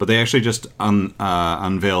 but they actually just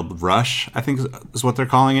unveiled Rush, I think is what they're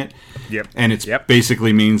calling it. Yep. And it's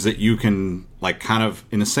basically means that you can, like, kind of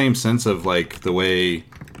in the same sense of like the way,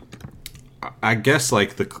 I guess,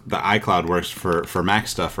 like the iCloud works for Mac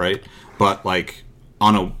stuff, right? But like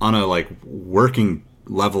on a like working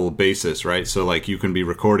level basis, right? So like you can be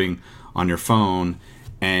recording on your phone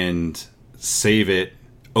and save it,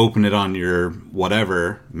 open it on your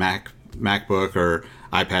whatever MacBook or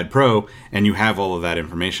iPad Pro, and you have all of that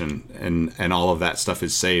information and all of that stuff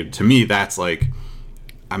is saved. To me, that's like,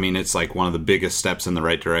 I mean, it's like one of the biggest steps in the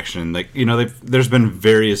right direction. Like, you know, there's been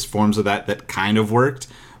various forms of that kind of worked,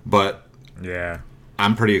 but yeah,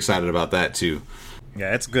 I'm pretty excited about that too.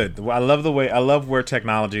 Yeah, it's good. I love where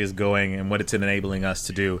technology is going and what it's enabling us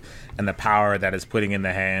to do, and the power that it's putting in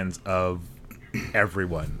the hands of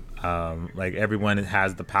everyone. Like everyone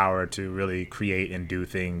has the power to really create and do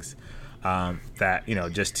things that, you know,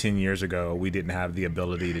 just 10 years ago we didn't have the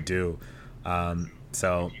ability to do.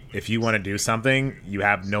 So if you want to do something, you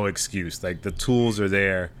have no excuse. Like the tools are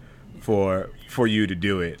there for you to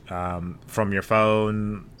do it. From your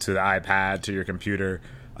phone to the iPad to your computer,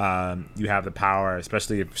 you have the power,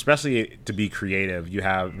 especially to be creative. You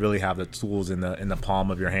really have the tools in the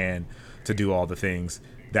palm of your hand to do all the things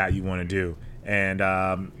that you want to do.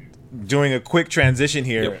 And doing a quick transition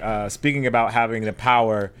here, speaking about having the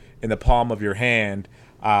power in the palm of your hand,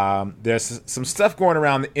 there's some stuff going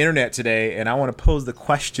around the internet today, and I want to pose the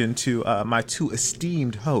question to my two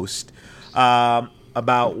esteemed hosts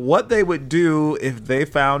about what they would do if they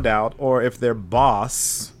found out, or if their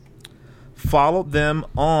boss followed them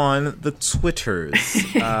on the Twitters.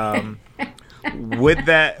 Would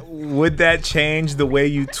that change the way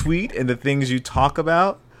you tweet and the things you talk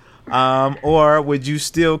about? Or would you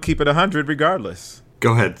still keep it 100 regardless?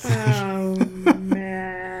 Go ahead. Oh,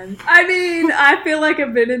 man. I mean, I feel like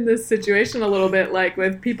I've been in this situation a little bit, like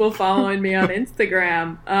with people following me on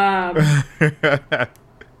Instagram.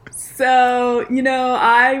 So, you know,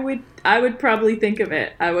 I would probably think of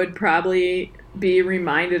it. I would probably be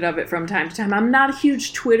reminded of it from time to time. I'm not a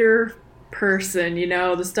huge Twitter person, you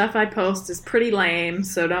know. The stuff I post is pretty lame,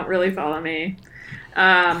 so don't really follow me.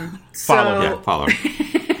 Follow.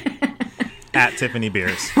 At Tiffany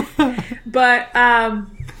Beers. But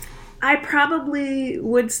I probably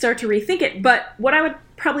would start to rethink it. But what I would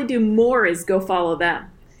probably do more is go follow them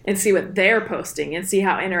and see what they're posting and see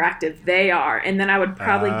how interactive they are. And then I would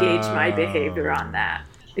probably gauge my behavior on that.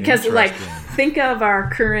 Because, like, think of our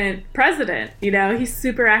current president. You know, he's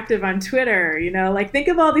super active on Twitter. You know, like, think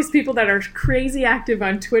of all these people that are crazy active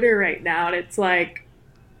on Twitter right now. And it's like,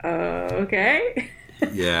 okay.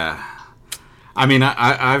 Yeah. I mean,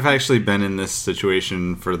 I've actually been in this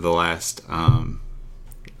situation for the last,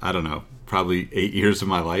 I don't know, probably 8 years of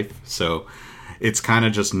my life. So it's kind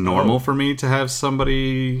of just normal for me to have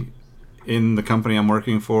somebody in the company I'm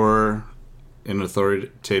working for in an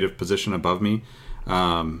authoritative position above me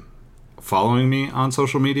following me on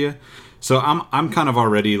social media. So I'm kind of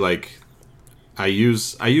already like, I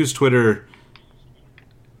use Twitter,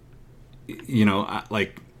 you know,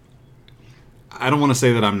 like, I don't want to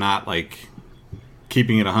say that I'm not like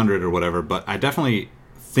keeping it 100 or whatever, but I definitely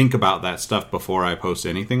think about that stuff before I post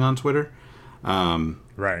anything on Twitter.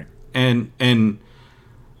 Right. And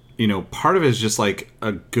part of it is just like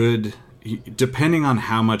a good, depending on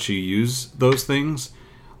how much you use those things,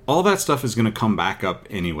 all that stuff is going to come back up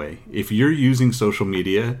anyway. If you're using social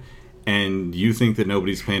media and you think that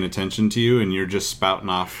nobody's paying attention to you and you're just spouting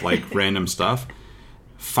off like random stuff,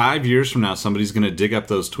 5 years from now, somebody's going to dig up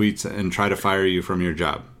those tweets and try to fire you from your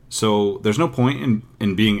job. So there's no point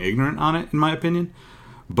in being ignorant on it, in my opinion.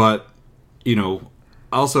 But,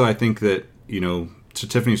 also I think that, to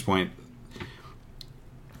Tiffany's point,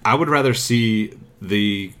 I would rather see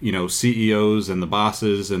the, CEOs and the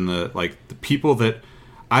bosses and the people that,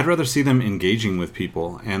 I'd rather see them engaging with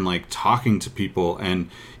people and like talking to people. And,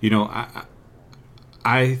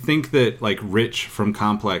 I think that like Rich from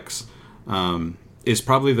Complex is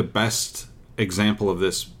probably the best example of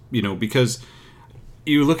this, because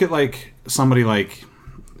you look at like somebody like,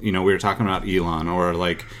 we were talking about Elon, or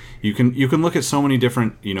like you can look at so many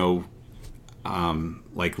different,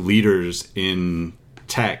 like leaders in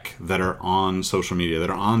tech that are on social media, that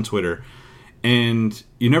are on Twitter, and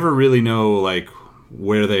you never really know like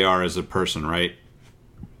where they are as a person, right?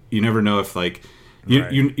 You never know if like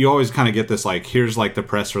you always kind of get this like, here's like the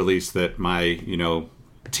press release that my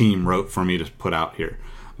team wrote for me to put out here.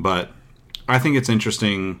 But I think it's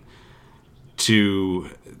interesting to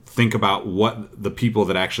think about what the people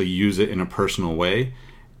that actually use it in a personal way,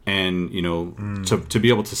 and to be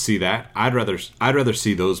able to see that, I'd rather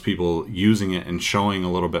see those people using it and showing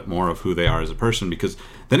a little bit more of who they are as a person, because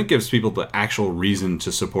then it gives people the actual reason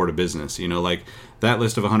to support a business. Like that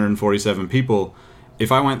list of 147 people,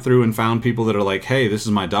 if I went through and found people that are like, hey, this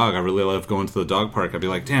is my dog, I really love going to the dog park, I'd be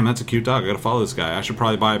like, damn, that's a cute dog, I gotta follow this guy, I should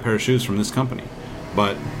probably buy a pair of shoes from this company.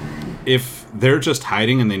 But if they're just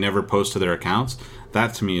hiding and they never post to their accounts,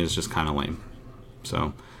 that to me is just kind of lame.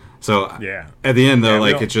 So yeah. At the end though,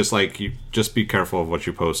 it's just like, you just be careful of what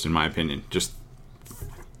you post, in my opinion.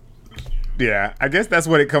 Yeah, I guess that's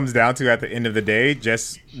what it comes down to at the end of the day.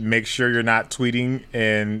 Just make sure you're not tweeting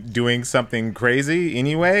and doing something crazy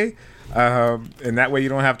anyway. And that way you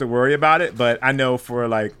don't have to worry about it. But I know for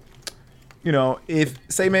like, if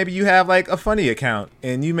say maybe you have like a funny account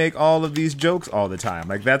and you make all of these jokes all the time,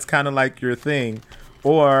 like that's kind of like your thing.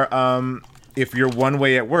 Or if you're one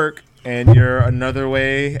way at work and you're another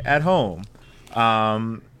way at home.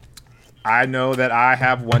 I know that I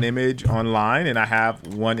have one image online and I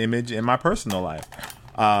have one image in my personal life.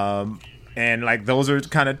 And like those are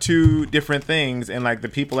kind of two different things. And like the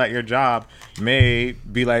people at your job may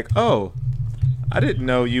be like, oh, I didn't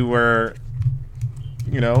know you were,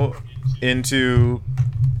 into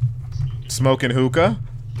smoking hookah.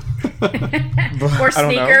 Or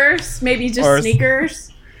sneakers. Maybe just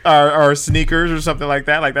sneakers. Or sneakers or something like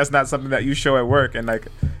that. Like that's not something that you show at work. And like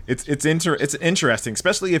it's interesting,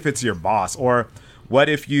 especially if it's your boss. Or what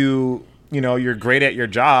if you're great at your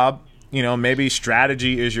job, maybe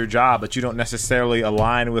strategy is your job, but you don't necessarily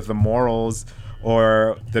align with the morals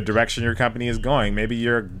or the direction your company is going. Maybe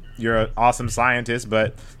you're an awesome scientist,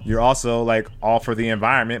 but you're also like all for the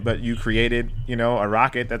environment, but you created, a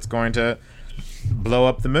rocket that's going to blow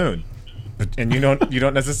up the moon. And you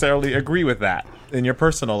don't necessarily agree with that in your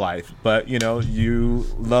personal life, but you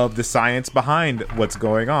love the science behind what's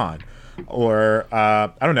going on. Or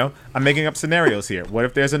I don't know, I'm making up scenarios here. What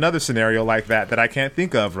if there's another scenario like that I can't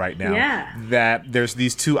think of right now? Yeah. That there's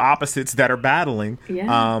these two opposites that are battling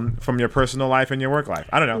from your personal life and your work life.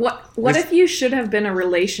 I don't know. What if you should have been a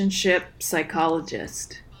relationship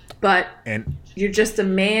psychologist, but you're just a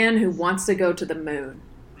man who wants to go to the moon?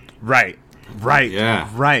 Right. Yeah.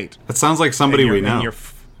 Right. That sounds like somebody we know.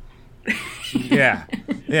 Yeah.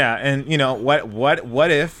 And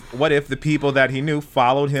what if the people that he knew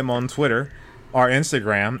followed him on Twitter or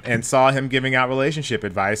Instagram and saw him giving out relationship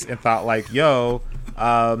advice and thought like, yo,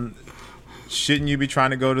 shouldn't you be trying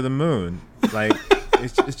to go to the moon? Like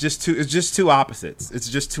it's just two opposites. It's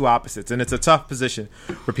just two opposites, and it's a tough position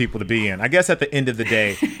for people to be in. I guess at the end of the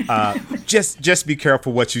day, just be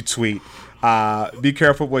careful what you tweet. Be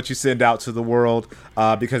careful what you send out to the world,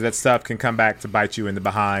 because that stuff can come back to bite you in the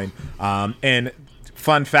behind. And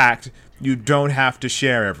fun fact, you don't have to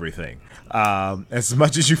share everything as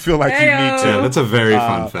much as you feel like you need to. Yeah, that's a very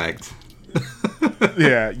fun fact.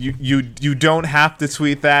 Yeah, you don't have to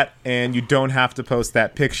tweet that, and you don't have to post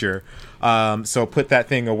that picture. So put that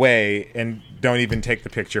thing away and don't even take the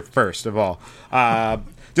picture first of all.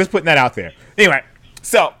 Just putting that out there. Anyway,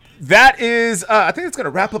 so that is, I think it's going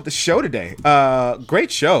to wrap up the show today.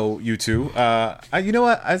 Great show, you two. You know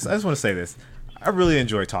what? I just want to say this. I really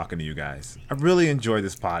enjoy talking to you guys. I really enjoy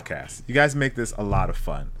this podcast. You guys make this a lot of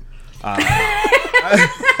fun.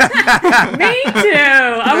 Me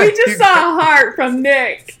too. We just saw a heart from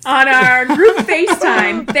Nick on our group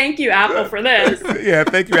FaceTime. Thank you, Apple, for this. Yeah,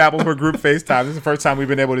 thank you, Apple, for group FaceTime. This is the first time we've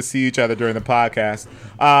been able to see each other during the podcast.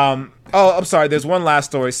 I'm sorry. There's one last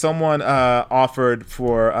story. Someone offered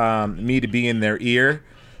for me to be in their ear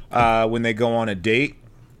when they go on a date.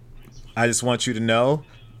 I just want you to know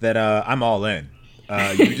that I'm all in.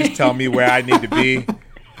 You just tell me where I need to be,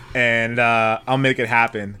 and I'll make it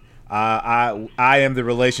happen. I am the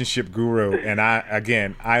relationship guru, and I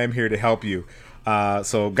am here to help you.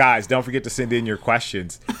 So guys, don't forget to send in your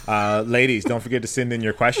questions. Ladies, don't forget to send in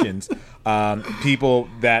your questions. People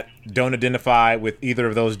that don't identify with either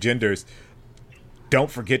of those genders, don't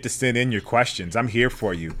forget to send in your questions. I'm here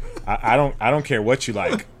for you. I don't care what you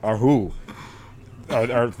like or who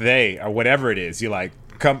or they or whatever it is you like.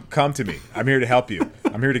 Come to me. I'm here to help you.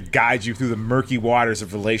 I'm here to guide you through the murky waters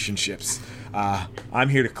of relationships. I'm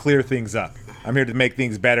here to clear things up. I'm here to make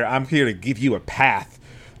things better. I'm here to give you a path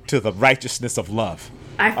to the righteousness of love.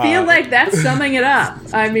 I feel like that's summing it up.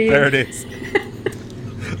 I mean, there it is.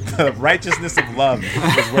 The righteousness of love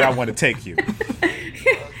is where I want to take you.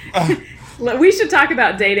 We should talk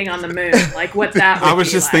about dating on the moon, like what that would I was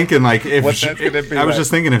be just like. thinking, like, if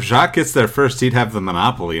just thinking if Jacques gets there first, he'd have the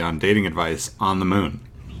monopoly on dating advice on the moon.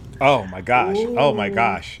 Oh my gosh. Ooh. Oh my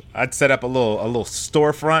gosh. I'd set up a little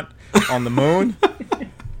storefront on the moon.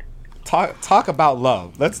 Talk about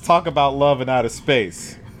love. Let's talk about love in outer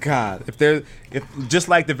space. God, if just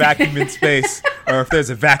like the vacuum in space, or if there's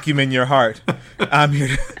a vacuum in your heart, I'm here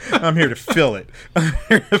to fill it.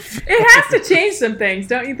 It has to change some things,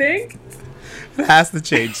 don't you think? It has to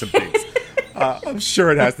change some things. I'm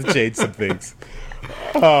sure it has to change some things.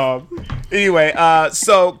 Anyway,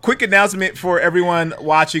 so quick announcement for everyone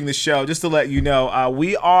watching the show, just to let you know,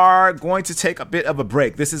 we are going to take a bit of a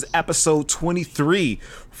break. This is episode 23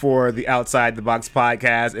 for the Outside the Box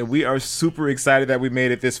podcast, and we are super excited that we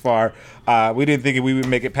made it this far. We didn't think we would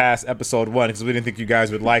make it past episode 1 because we didn't think you guys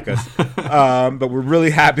would like us. But we're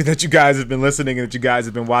really happy that you guys have been listening and that you guys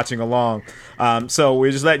have been watching along. So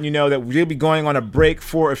we're just letting you know that we'll be going on a break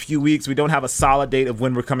for a few weeks. We don't have a solid date of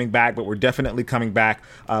when we're coming back, but we're definitely coming back.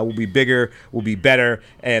 We'll be bigger, we'll be better,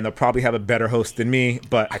 and they'll probably have a better host than me,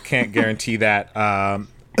 but I can't guarantee that.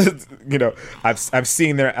 You know, I've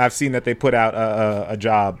seen that they put out a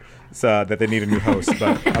job, so that they need a new host.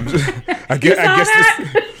 But I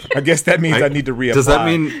guess that means I need to reapply. Does that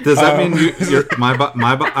mean you're my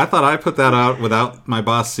I thought I put that out without my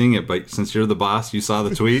boss seeing it, but since you're the boss, you saw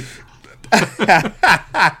the tweet.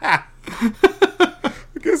 I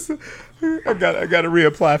guess I got to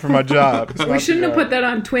reapply for my job. We shouldn't have put that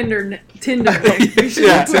on Tinder. We should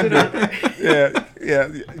have put it on there. Yeah.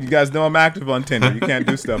 You guys know I'm active on Tinder. You can't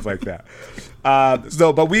do stuff like that.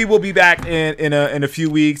 But we will be back in a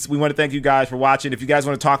few weeks. We want to thank you guys for watching. If you guys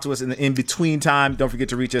want to talk to us in the in-between time, don't forget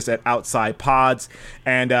to reach us at Outside Pods.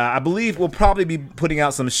 And I believe we'll probably be putting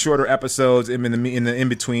out some shorter episodes in the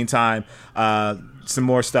in-between time. Some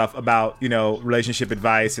more stuff about, relationship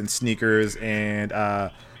advice and sneakers and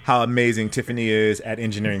how amazing Tiffany is at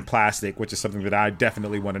engineering plastic, which is something that I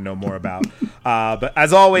definitely want to know more about. But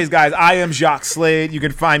as always, guys, I am Jacques Slade. You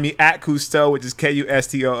can find me at Cousteau, which is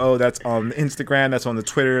Kustoo. That's on Instagram, that's on the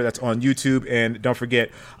Twitter, that's on YouTube, and don't forget,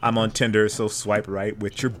 I'm on Tinder, so swipe right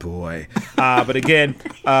with your boy. But again,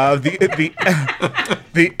 the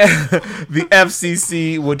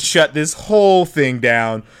FCC would shut this whole thing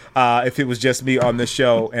down if it was just me on the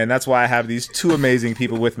show, and that's why I have these two amazing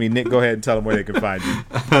people with me. Nick, go ahead and tell them where they can find you.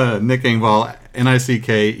 Nick Engvall,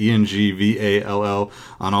 NickEngvall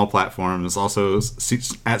on all platforms. Also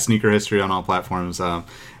at Sneaker History on all platforms.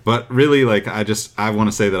 But really, I want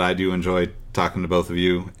to say that I do enjoy talking to both of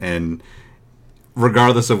you, and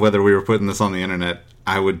regardless of whether we were putting this on the internet,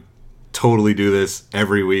 I would totally do this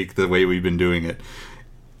every week the way we've been doing it.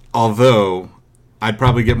 Although I'd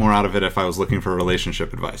probably get more out of it if I was looking for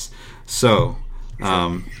relationship advice. So,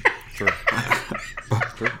 True.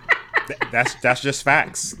 That's just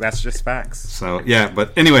facts. That's just facts. So yeah,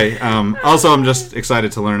 but anyway, also I'm just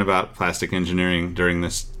excited to learn about plastic engineering during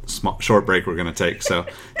this short break we're going to take. So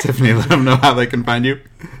Tiffany, let them know how they can find you.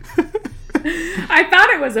 I thought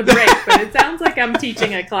it was a break, but it sounds like I'm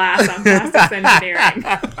teaching a class on plastics engineering.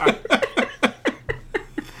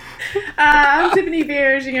 I'm Tiffany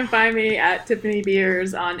Beers. You can find me at Tiffany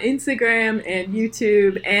Beers on Instagram and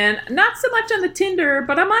YouTube, and not so much on the Tinder,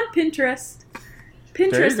 but I'm on Pinterest.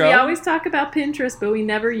 Pinterest, we always talk about Pinterest, but we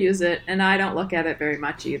never use it, and I don't look at it very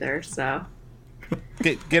much either, so.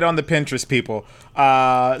 Get on the Pinterest, people.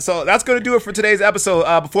 So that's going to do it for today's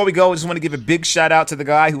episode. Before we go, I just want to give a big shout out to the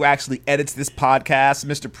guy who actually edits this podcast,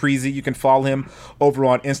 Mr. Preezy. You can follow him over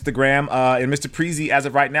on Instagram. And Mr. Preezy, as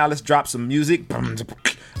of right now, let's drop some music.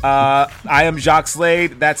 I am Jacques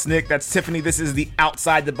Slade. That's Nick. That's Tiffany. This is the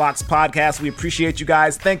Outside the Box podcast. We appreciate you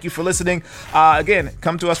guys. Thank you for listening. Again,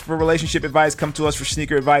 come to us for relationship advice. Come to us for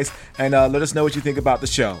sneaker advice. And let us know what you think about the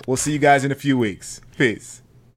show. We'll see you guys in a few weeks. Peace.